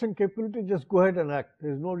detection capability, just go ahead and act.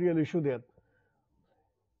 There is no real issue there.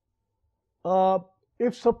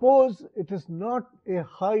 If suppose it is not a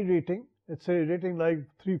high rating, let's say rating like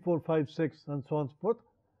 3, 4, 5, 6 and so on and so forth,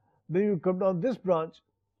 then you come down this branch,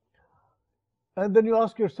 and then you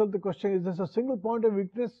ask yourself the question, is this a single point of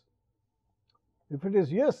weakness? If it is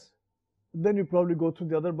yes, then you probably go through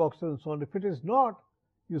the other boxes and so on. If it is not,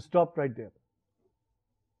 you stop right there.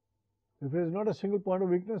 If it is not a single point of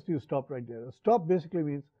weakness, you stop right there. Stop basically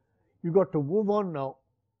means you got to move on now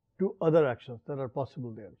to other actions that are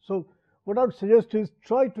possible there. So what I would suggest is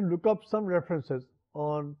try to look up some references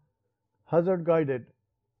on hazard guided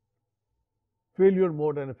failure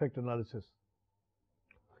mode and effect analysis.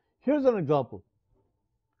 Here's an example.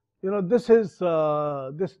 This is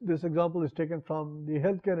this example is taken from the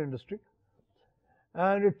healthcare industry,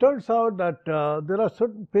 and it turns out that there are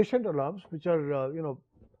certain patient alarms which are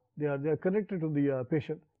they are connected to the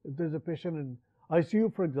patient. If there's a patient in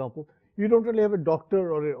ICU, for example, you don't really have a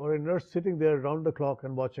doctor or a nurse sitting there round the clock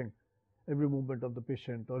and watching every movement of the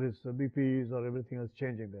patient or his BPs or everything else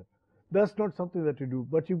changing there. That's not something that you do,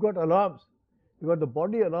 but you've got alarms You got the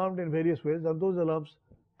body alarmed in various ways, and those alarms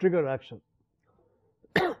trigger action.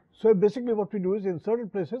 So basically what we do is, in certain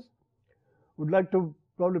places, would like to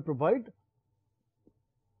probably provide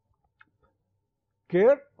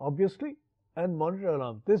care, obviously, and monitor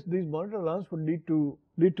alarms. These monitor alarms would lead to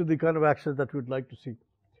the kind of actions that we would like to see.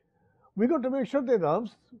 We got to make sure the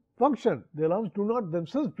alarms function. The alarms do not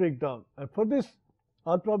themselves break down. And for this,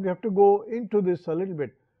 I'll probably have to go into this a little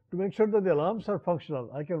bit to make sure that the alarms are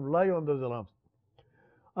functional. I can rely on those alarms.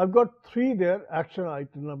 I've got 3 there, action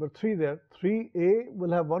item number 3 there. 3A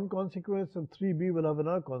will have one consequence and 3B will have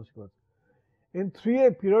another consequence. In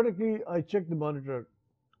 3A, periodically I check the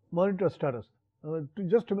monitor status,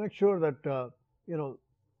 just to make sure that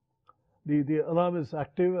the alarm is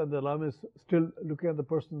active and the alarm is still looking at the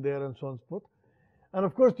person there, and so on and so forth. And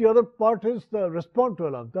of course, the other part is the respond to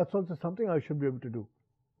alarm. That's also something I should be able to do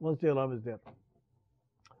once the alarm is there.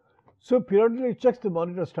 So periodically checks the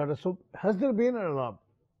monitor status. So has there been an alarm?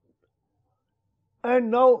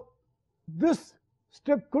 And now this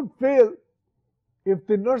step could fail if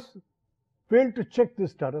the nurse failed to check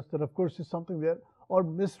this status. Then of course is something there, or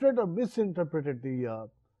misread or misinterpreted the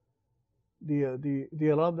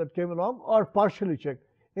alarm that came along, or partially checked.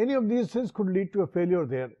 Any of these things could lead to a failure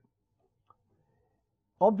there.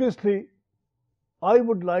 Obviously, I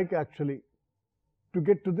would like actually to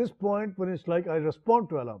get to this point when it's like I respond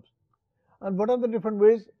to alarms. And what are the different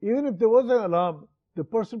ways? Even if there was an alarm, the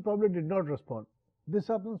person probably did not respond. This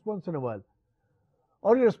happens once in a while.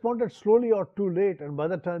 Or he responded slowly or too late, and by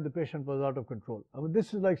that time the patient was out of control. I mean,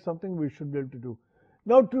 this is like something we should be able to do.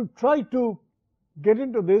 Now, to try to get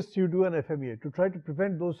into this, you do an FMEA. To try to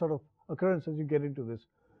prevent those sort of occurrences, you get into this.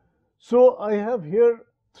 So I have here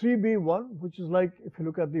 3B1, which is like, if you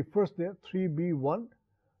look at the first there, 3B1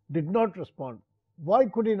 did not respond. Why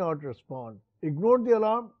could he not respond? Ignored the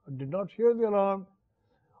alarm, did not hear the alarm,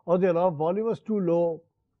 or the alarm volume was too low,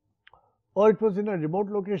 or it was in a remote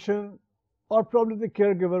location, or probably the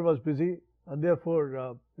caregiver was busy and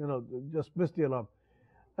therefore just missed the alarm.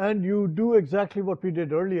 And you do exactly what we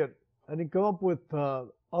did earlier, and you come up with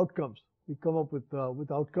outcomes. We come up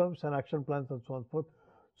with outcomes and action plans and so on and so forth.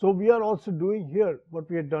 So we are also doing here what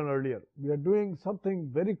we had done earlier. We are doing something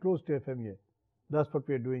very close to FMEA. That's what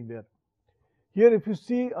we are doing there. Here, if you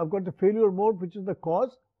see, I've got the failure mode, which is the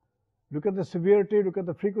cause. Look at the severity, look at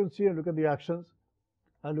the frequency, and look at the actions,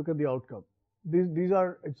 and look at the outcome. These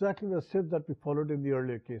are exactly the steps that we followed in the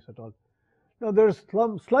earlier case at all. Now, there's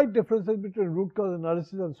some slight differences between root cause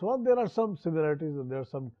analysis and so on. There are some similarities and there are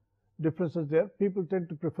some differences there. People tend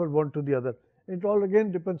to prefer one to the other. It all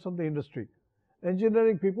again depends on the industry.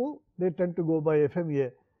 Engineering people, they tend to go by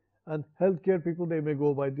FMEA, and healthcare people, they may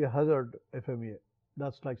go by the hazard FMEA.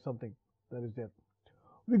 That's like something that is there.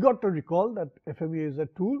 We got to recall that FMEA is a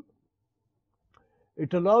tool.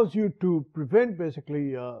 It allows you to prevent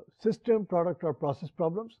basically system, product, or process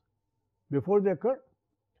problems before they occur.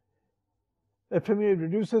 FMEA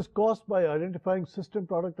reduces cost by identifying system,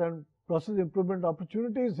 product, and process improvement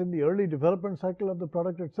opportunities in the early development cycle of the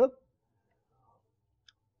product itself.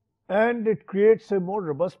 And it creates a more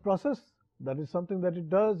robust process. That is something that it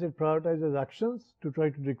does. It prioritizes actions to try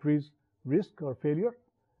to decrease risk or failure.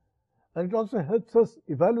 And it also helps us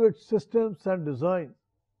evaluate systems and design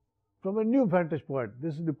from a new vantage point.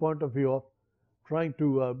 This is the point of view of trying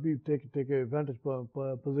to take a vantage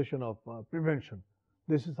position of prevention.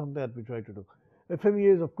 This is something that we try to do.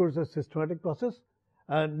 FMEA is, of course, a systematic process,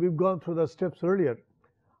 and we've gone through the steps earlier.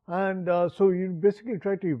 And so you basically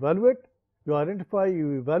try to evaluate, you identify,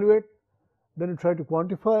 you evaluate, then you try to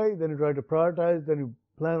quantify, then you try to prioritize, then you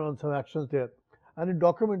plan on some actions there, and you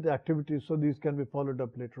document the activities so these can be followed up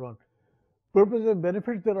later on. Purpose and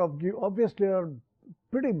benefits, there obviously are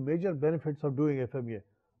pretty major benefits of doing FMEA.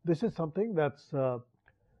 This is something that's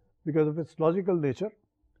because of its logical nature,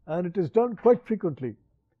 and it is done quite frequently.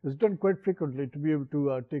 It's done quite frequently to be able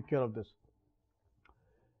to take care of this.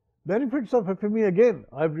 Benefits of FMEA, again,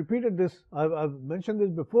 I've repeated this, I've mentioned this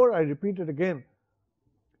before, I repeat it again.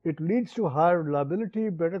 It leads to higher reliability,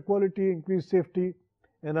 better quality, increased safety,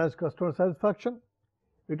 enhanced customer satisfaction.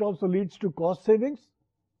 It also leads to cost savings.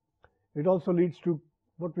 It also leads to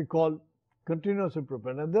what we call continuous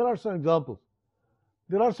improvement. And there are some examples.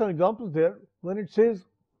 There are some examples there when it says,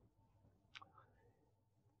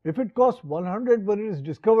 if it costs 100 when it is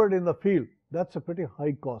discovered in the field, that's a pretty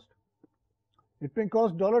high cost. It may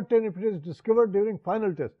cost $10 if it is discovered during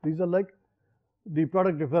final test. These are like the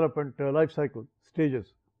product development life cycle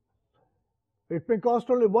stages. It may cost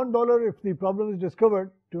only $1 if the problem is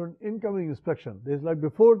discovered during incoming inspection. There's like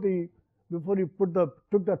before you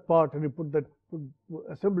took that part and you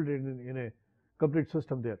assembled it in a complete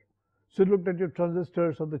system there. So it looked at your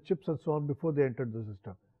transistors or the chips and so on before they entered the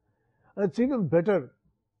system. And it's even better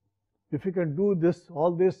if you can do this,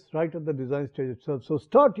 all this right at the design stage itself. So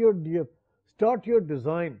start your design, start your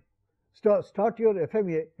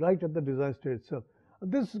FMEA right at the design stage itself.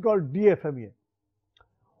 And this is called DFMEA.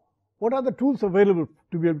 What are the tools available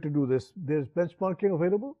to be able to do this? There's benchmarking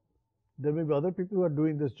available. There may be other people who are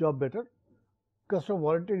doing this job better. Customer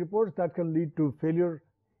warranty reports that can lead to failure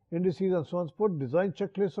indices and so on and so forth. Design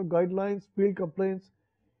checklists or guidelines, field complaints,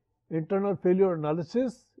 internal failure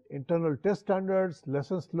analysis, internal test standards,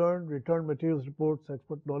 lessons learned, return materials reports,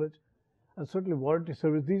 expert knowledge, and certainly warranty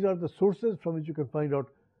service. These are the sources from which you can find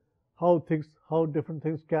out how different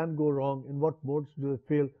things can go wrong, in what modes do they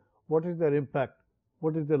fail, what is their impact,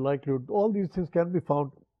 what is their likelihood. All these things can be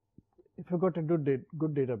found if you've got a good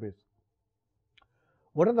database.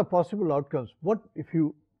 What are the possible outcomes? What if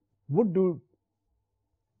you would do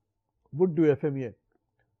FMEA?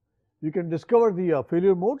 You can discover the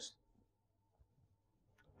failure modes,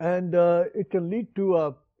 and it can lead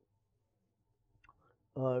to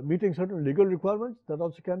meeting certain legal requirements that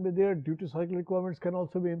also can be there. Duty cycle requirements can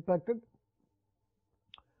also be impacted.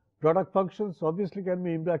 Product functions obviously can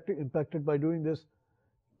be impacted by doing this.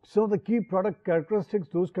 Some of the key product characteristics,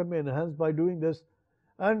 those can be enhanced by doing this,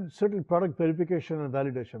 and certain product verification and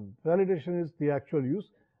validation. Validation is the actual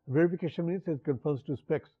use. Verification means it conforms to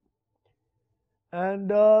specs.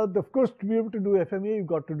 And of course, to be able to do FMEA, you've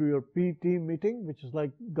got to do your P-team meeting, which is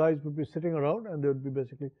like guys would be sitting around and they would be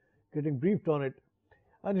basically getting briefed on it.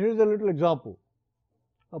 And here's a little example.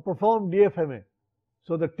 Perform DFMA.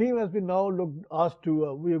 So the team has been now asked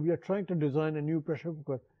to, we are trying to design a new pressure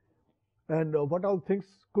cooker. And what all things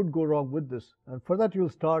could go wrong with this. And for that, you'll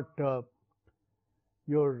start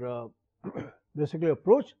your basically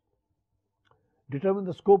approach, determine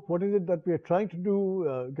the scope, what is it that we are trying to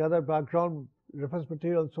do, gather background, reference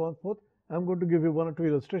material, and so on and so forth. I'm going to give you one or two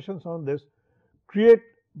illustrations on this. Create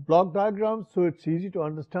block diagrams so it's easy to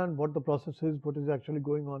understand what the process is, what is actually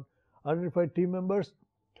going on. Identify team members,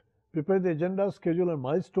 prepare the agenda, schedule and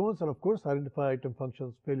milestones, and of course identify item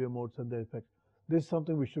functions, failure modes, and their effects. This is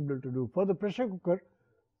something we should be able to do. For the pressure cooker,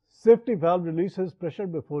 safety valve releases pressure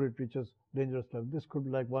before it reaches dangerous level. This could be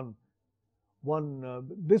like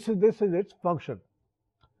this is its function.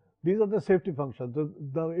 These are the safety functions.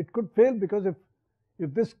 It could fail because if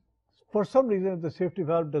this, for some reason, if the safety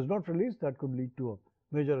valve does not release, that could lead to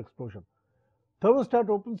a major explosion. Thermostat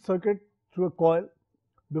opens circuit through a coil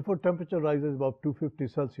before temperature rises above 250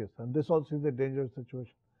 Celsius, and this also is a dangerous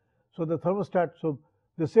situation. So the thermostat, so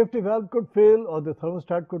the safety valve could fail, or the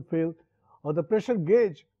thermostat could fail, or the pressure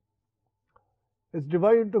gauge is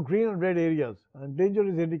divided into green and red areas, and danger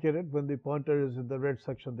is indicated when the pointer is in the red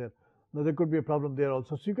section there. Now there could be a problem there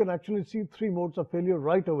also. So you can actually see three modes of failure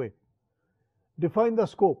right away. Define the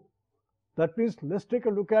scope. That means let's take a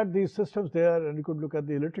look at these systems there, and you could look at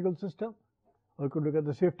the electrical system, or you could look at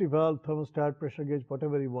the safety valve, thermostat, pressure gauge,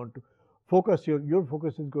 whatever you want to. Focus, your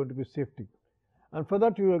focus is going to be safety. And for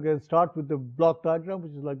that, you again start with the block diagram,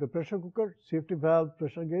 which is like the pressure cooker, safety valve,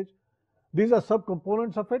 pressure gauge. These are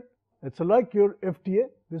subcomponents of it. It's like your FTA.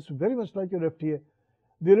 This is very much like your FTA.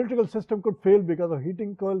 The electrical system could fail because of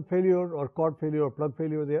heating coil failure or cord failure or plug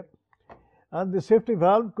failure there. And the safety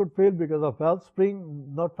valve could fail because of valve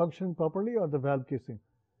spring not functioning properly or the valve casing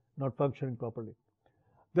not functioning properly.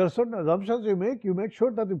 There are certain assumptions you make. You make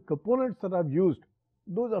sure that the components that I've used,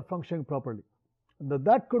 those are functioning properly. And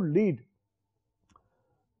that could lead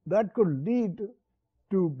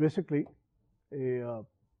to basically a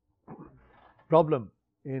problem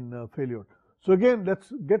in failure. So again,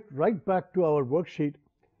 let's get right back to our worksheet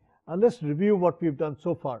and let's review what we've done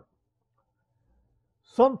so far.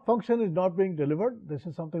 Some function is not being delivered. This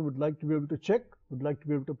is something we'd like to be able to check, would like to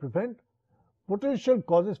be able to prevent. Potential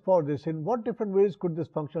causes for this, in what different ways could this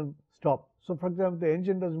function stop? So for example, the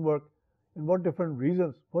engine doesn't work. In what different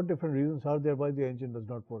reasons are there why the engine does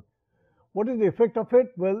not work? What is the effect of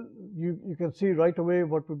it? Well, you can see right away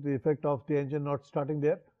what would be the effect of the engine not starting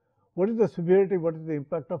there. What is the severity? What is the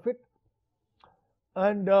impact of it?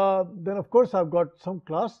 And then of course I've got some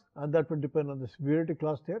class, and that would depend on the severity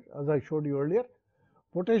class there, as I showed you earlier.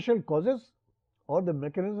 Potential causes or the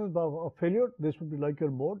mechanisms of failure, this would be like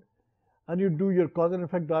your mode. And you do your cause and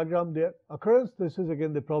effect diagram there. Occurrence, this is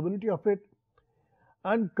again the probability of it.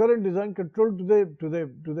 And current design control, do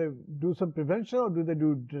they do some prevention or do they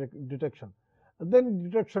do detection? And then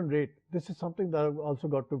detection rate, this is something that I've also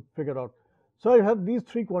got to figure out. So I have these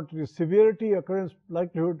three quantities: severity, occurrence,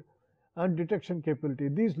 likelihood, and detection capability.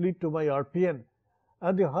 These lead to my RPN.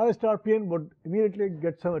 And the highest RPN would immediately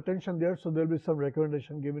get some attention there, so there will be some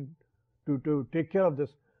recommendation given to take care of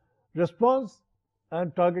this. Response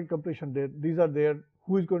and target completion date. These are there.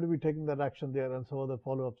 Who is going to be taking that action there, and some other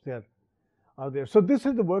follow-ups there are there. So this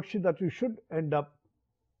is the worksheet that you should end up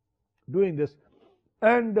doing this.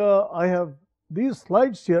 And I have these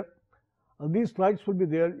slides here, and these slides will be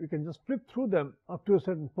there. You can just flip through them up to a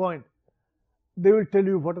certain point. They will tell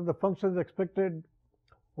you what are the functions expected,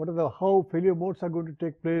 what are the how failure modes are going to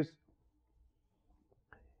take place,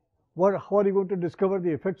 how are you going to discover the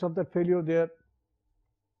effects of that failure there,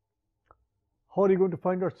 how are you going to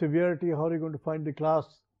find out severity, how are you going to find the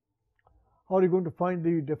class, how are you going to find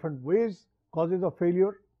the different ways, causes of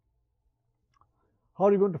failure, how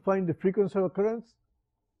are you going to find the frequency of occurrence,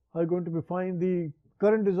 how are you going to find the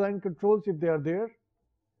current design controls if they are there,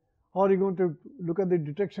 how are you going to look at the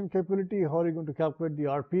detection capability, how are you going to calculate the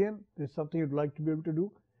RPN. This is something you'd like to be able to do.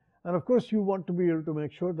 And of course, you want to be able to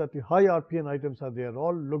make sure that the high RPN items are there,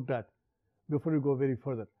 all looked at before you go very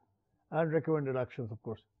further. And recommended actions, of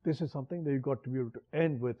course. This is something that you got to be able to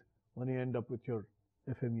end with when you end up with your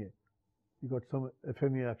FMEA. You got some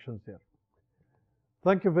FMEA actions there.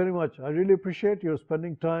 Thank you very much. I really appreciate your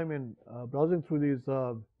spending time in browsing through these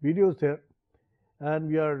videos there. And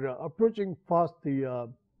we are approaching fast the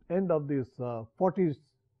end of this 40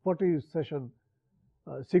 session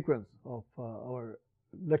sequence of our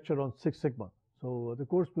lecture on Six Sigma. So the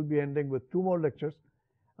course will be ending with 2 more lectures,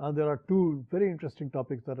 and there are 2 very interesting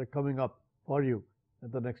topics that are coming up for you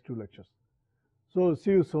in the next 2 lectures. So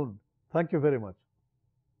see you soon. Thank you very much.